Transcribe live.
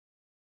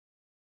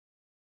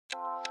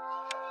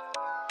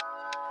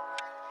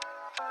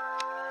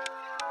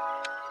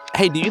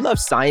Hey, do you love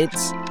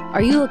science?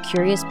 Are you a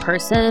curious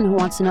person who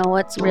wants to know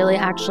what's really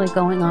actually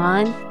going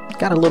on?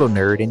 Got a little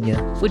nerd in you?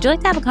 Would you like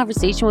to have a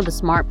conversation with a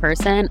smart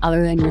person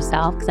other than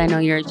yourself? Because I know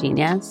you're a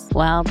genius.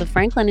 Well, the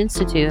Franklin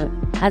Institute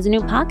has a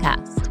new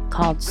podcast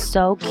called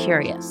So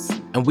Curious.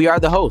 And we are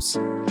the hosts.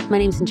 My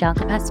name's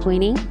Angelica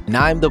Pasquini. And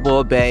I'm the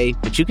boy Bay,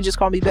 but you can just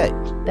call me Bay.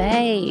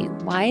 Bay,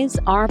 why is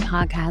our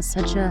podcast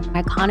such an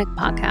iconic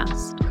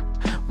podcast?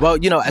 Well,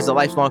 as a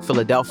lifelong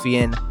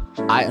Philadelphian,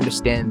 I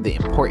understand the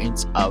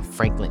importance of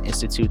Franklin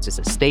Institute. It's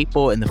a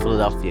staple in the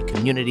Philadelphia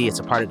community. It's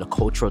a part of the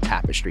cultural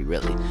tapestry,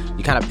 really.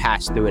 You kind of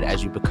pass through it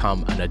as you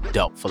become an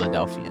adult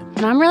Philadelphian.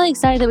 And I'm really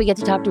excited that we get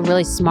to talk to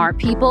really smart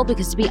people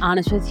because, to be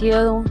honest with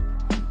you,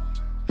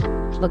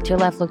 look to your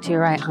left, look to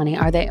your right, honey.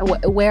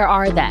 Where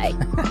are they?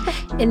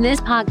 In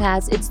this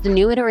podcast, it's the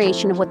new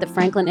iteration of what the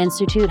Franklin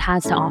Institute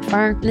has to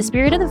offer. In the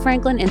spirit of the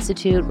Franklin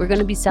Institute, we're going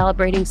to be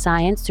celebrating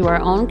science through our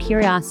own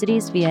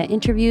curiosities via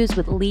interviews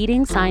with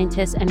leading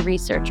scientists and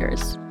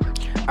researchers.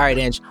 All right,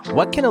 Ange,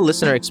 what can a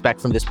listener expect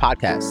from this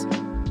podcast?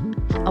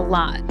 A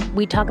lot.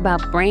 We talk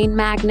about brain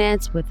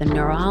magnets with a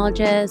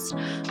neurologist.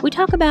 We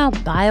talk about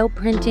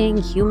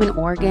bioprinting human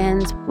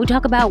organs. We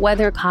talk about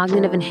whether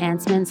cognitive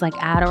enhancements like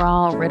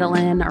Adderall,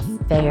 Ritalin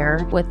are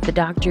fair with the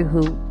doctor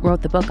who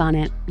wrote the book on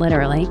it,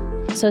 literally.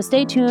 So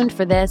stay tuned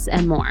for this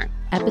and more.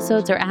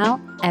 Episodes are out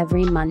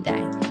every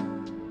Monday.